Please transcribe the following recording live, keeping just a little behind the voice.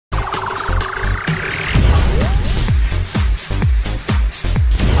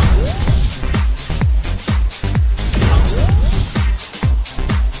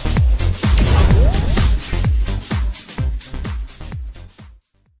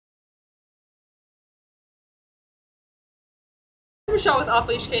Michelle with Off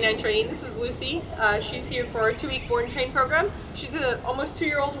Leash Canine Training. This is Lucy. She's here for our 2-week board and train program. She's an almost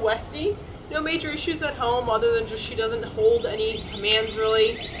 2-year-old Westie. No major issues at home other than just she doesn't hold any commands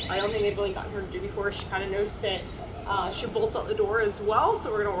really. I don't think they've really gotten her to do before. She kind of knows sit. She bolts out the door as well,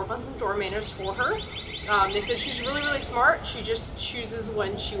 so we're going to work on some door manners for her. They said she's really smart. She just chooses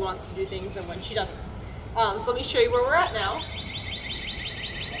when she wants to do things and when she doesn't. So let me show you where we're at now.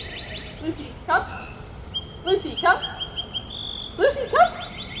 Lucy, come. Lucy, come. Lucy, come!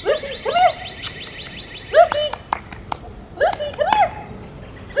 Lucy, come here! Lucy! Lucy, come here!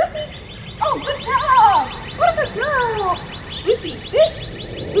 Lucy! Oh, good job! What a good girl! Lucy, sit!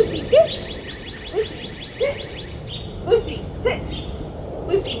 Lucy, sit! Lucy, sit! Lucy, sit!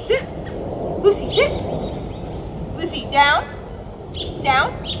 Lucy, sit! Lucy, sit! Lucy, down!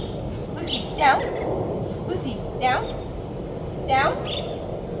 Down! Lucy, down! Lucy, down! Down!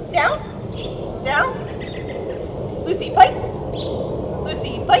 Down! Down! Lucy, place!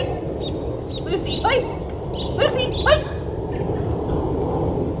 Lucy, place! Lucy, place! Lucy, place!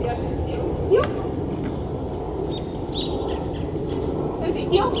 Heel. Lucy,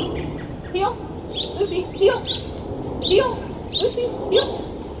 heel. Heel. Lucy, heel. Heel. Lucy, heel.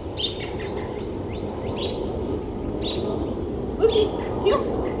 Lucy, heel.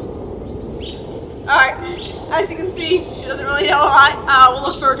 Alright, as you can see, she doesn't really know a lot. We'll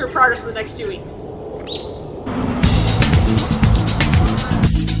look forward to her progress in the next 2 weeks.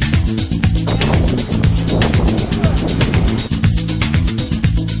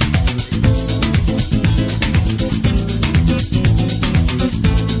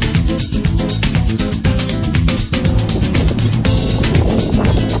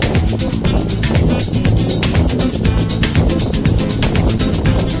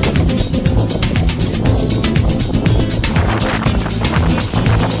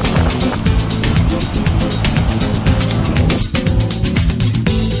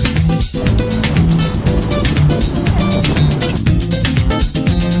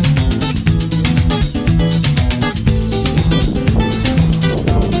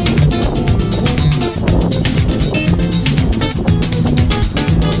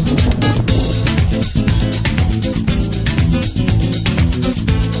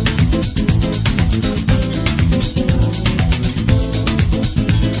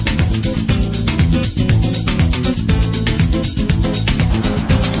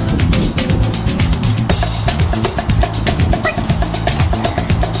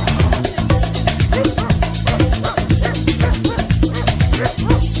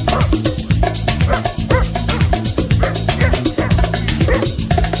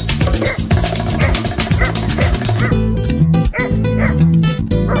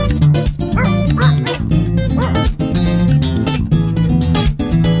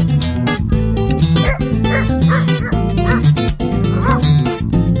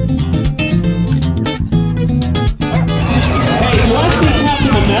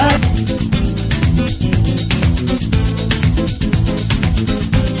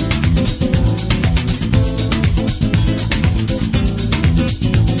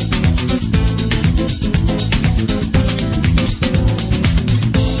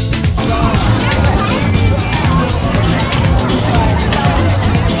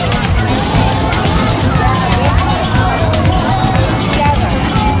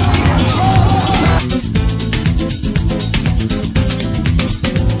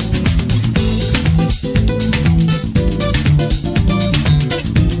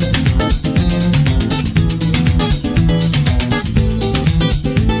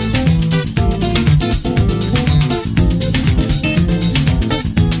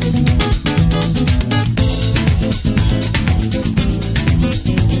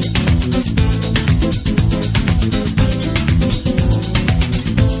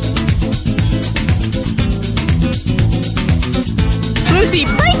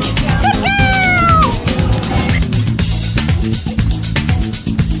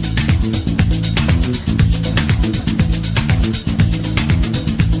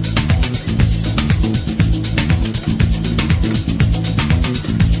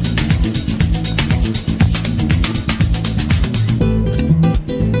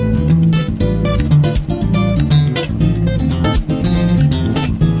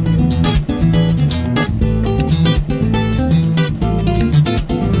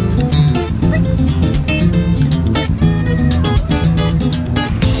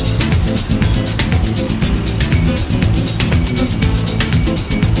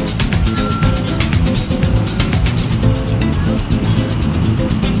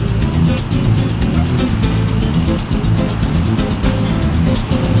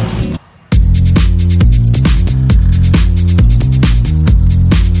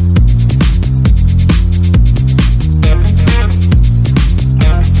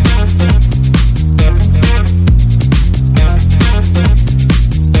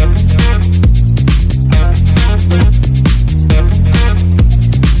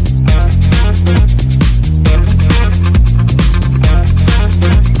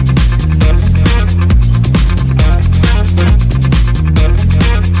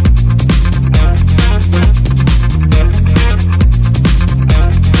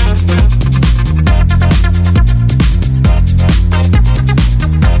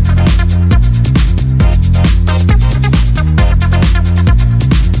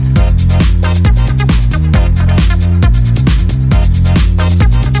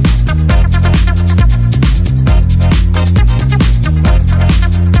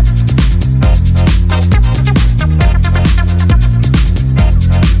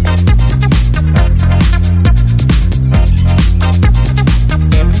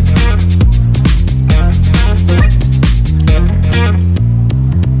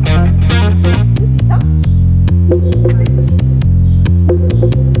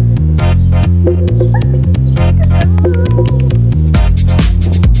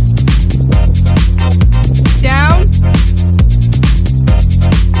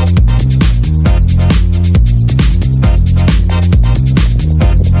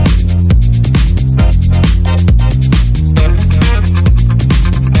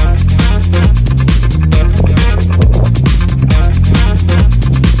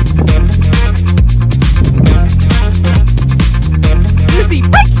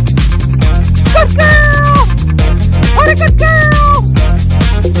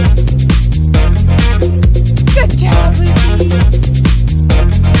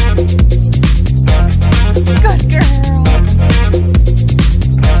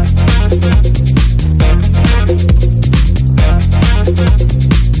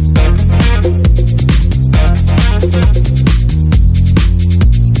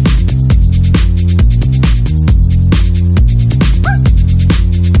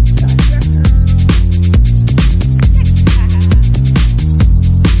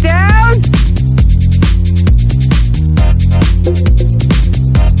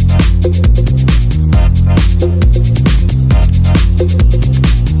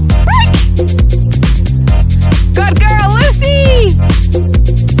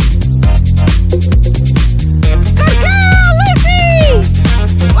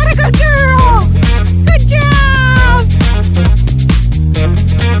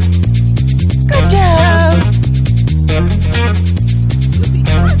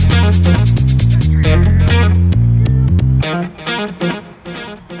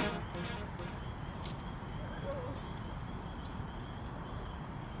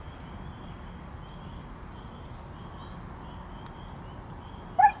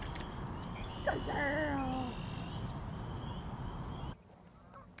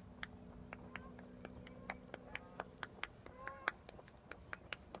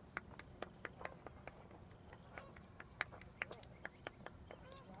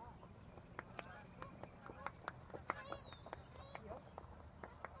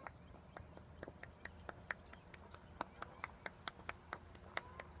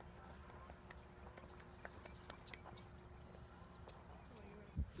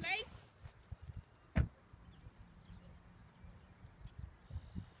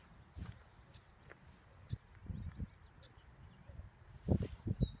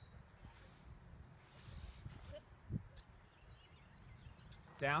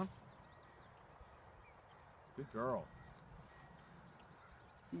 Down. Good girl.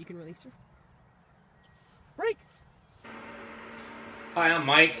 You can release her. Break. Hi, I'm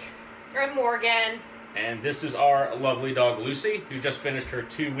Mike. I'm Morgan. And this is our lovely dog Lucy, who just finished her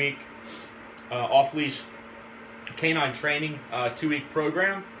 2-week off-leash canine training 2-week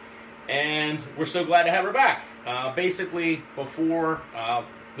program. And we're so glad to have her back. Basically, before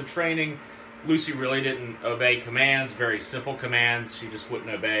the training, Lucy really didn't obey commands, very simple commands. She just wouldn't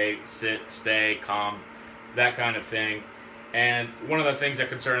obey, sit, stay, calm, that kind of thing. And one of the things that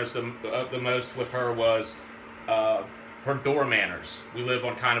concerned us the most with her was her door manners. We live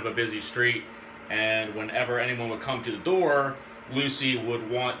on kind of a busy street, and whenever anyone would come to the door, Lucy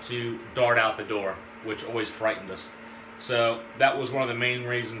would want to dart out the door, which always frightened us. So that was one of the main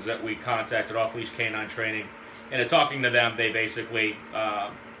reasons that we contacted Off-Leash Canine Training. And in talking to them, they basically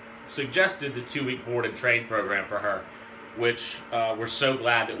suggested the 2-week board and train program for her, which we're so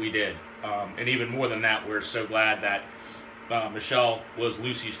glad that we did. And even more than that, we're so glad that Michelle was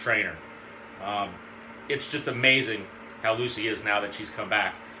Lucy's trainer. It's just amazing how Lucy is now that she's come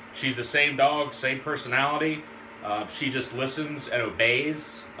back. She's the same dog, same personality. She just listens and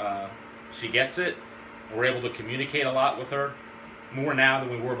obeys. She gets it. We're able to communicate a lot with her, more now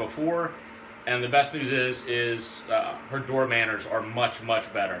than we were before. And the best news is her door manners are much,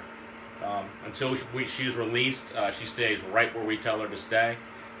 much better. Until she's released, she stays right where we tell her to stay.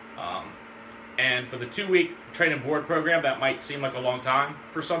 And for the 2-week train and board program, that might seem like a long time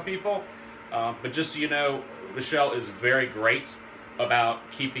for some people. But just so you know, Michelle is very great about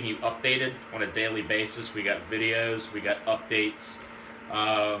keeping you updated on a daily basis. We got videos, we got updates.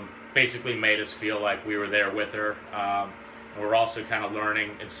 Basically made us feel like we were there with her. We're also kind of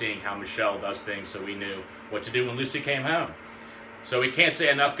learning and seeing how Michelle does things, so we knew what to do when Lucy came home. So we can't say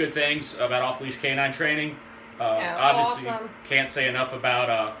enough good things about Off-Leash Canine Training. Obviously, awesome. Can't say enough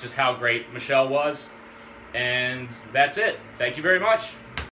about just how great Michelle was. And that's it. Thank you very much.